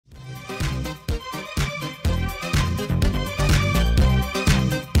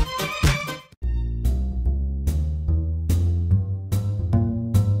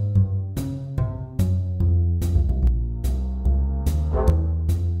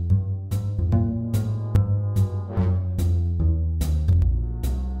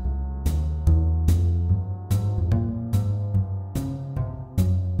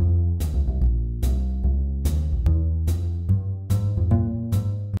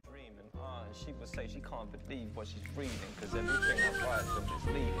would say she can't believe what she's reading because everything I write them is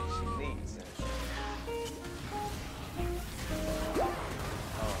leading. She needs it.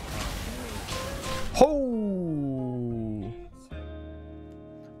 Ho!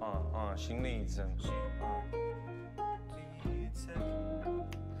 She needs him. She needs him.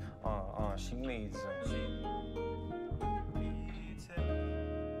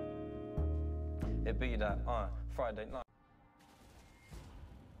 It be that Friday night.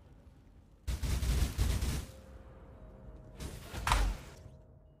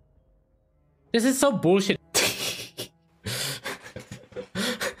 This is so bullshit.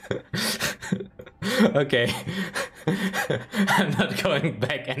 Okay. I'm not going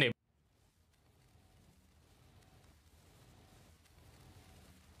back anymore.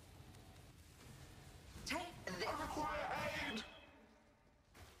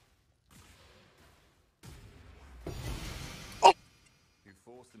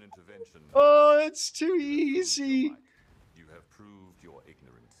 Oh, it's too easy. You have proved your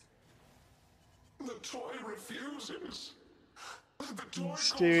ignorance. The toy refuses. The toy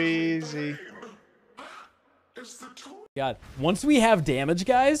It's too easy. It's the toy. God, once we have damage,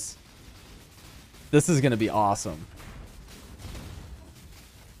 guys, this is gonna be awesome.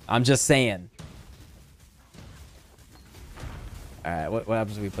 I'm just saying. All right, what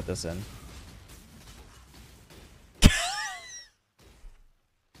happens if we put this in?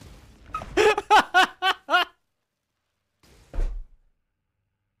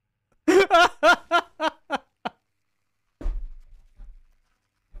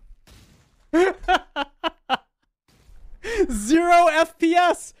 Zero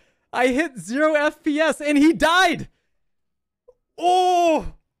FPS. I hit 0 FPS and he died.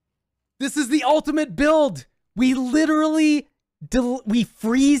 Oh, this is the ultimate build. We literally we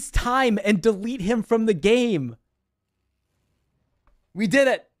freeze time and delete him from the game. We did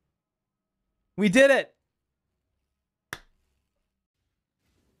it. We did it.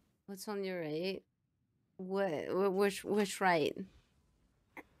 What's on your right? Which right?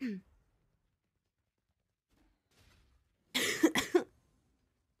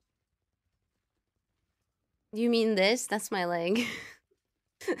 You mean this? That's my leg.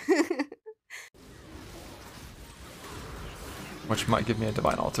 Which might give me a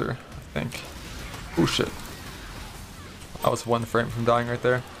divine altar, I think. Oh shit. I was 1 frame from dying right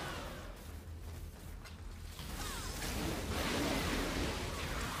there.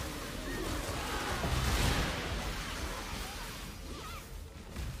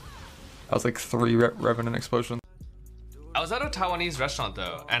 That was like 3 Revenant explosions. I was at a Taiwanese restaurant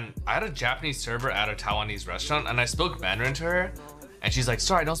though, and I had a Japanese server at a Taiwanese restaurant, and I spoke Mandarin to her, and she's like,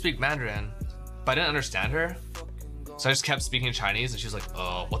 sorry, I don't speak Mandarin. But I didn't understand her, so I just kept speaking Chinese, and she was like,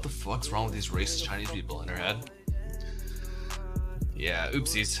 oh, what the fuck's wrong with these racist Chinese people in her head? Yeah,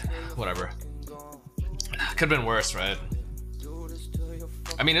 oopsies, whatever. Could've been worse, right?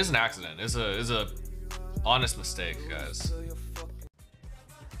 I mean, it's an accident. It's a honest mistake, guys.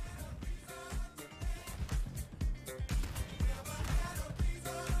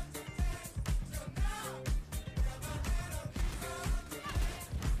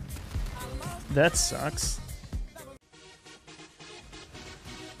 That sucks.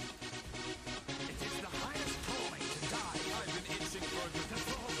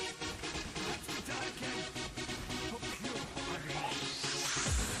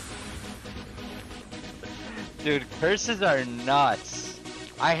 Dude, curses are nuts.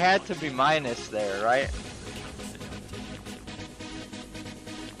 I had to be minus there, right?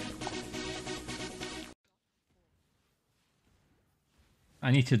 I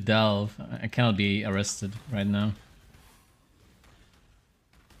need to delve. I cannot be arrested right now.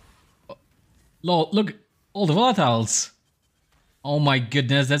 Oh, Lord, look, all the volatiles. Oh my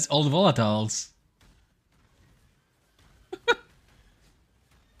goodness, that's all the volatiles.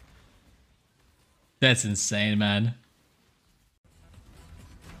 That's insane, man.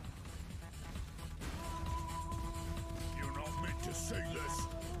 You're not meant to say this.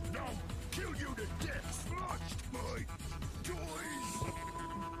 Now kill you to death, sludged by toys.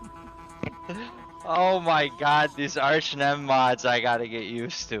 Oh my god, these Arch-Nem mods I gotta get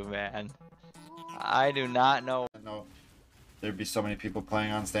used to, man. I do not know. I know there'd be so many people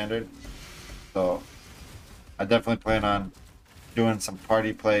playing on standard, so I definitely plan on doing some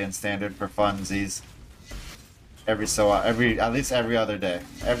party play in standard for funsies. At least every other day.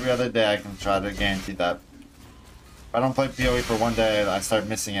 Every other day I can try to guarantee that. If I don't play PoE for 1 day, I start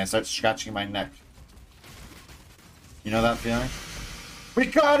missing it. I start scratching my neck. You know that feeling?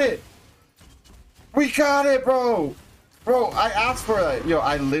 We got it! We got it, bro! Bro, I asked for it. Yo,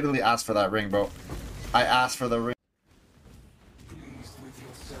 I literally asked for that ring, bro. I asked for the ring.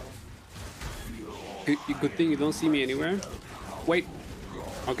 Good thing you don't see me anywhere. Wait.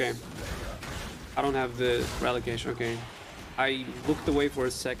 Okay. I don't have the relocation. Okay. I looked away for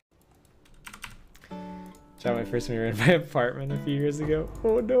a second. Shot my first mirror in my apartment a few years ago.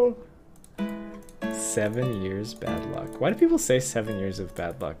 Oh no. 7 years bad luck. Why do people say 7 years of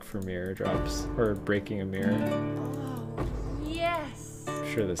bad luck for mirror drops or breaking a mirror? Oh, yes.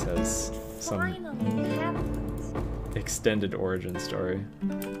 I'm sure this has some Finally, it happened. extended origin story.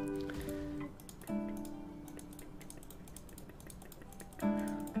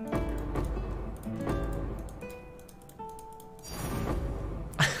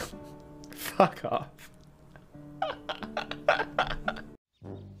 Fuck off.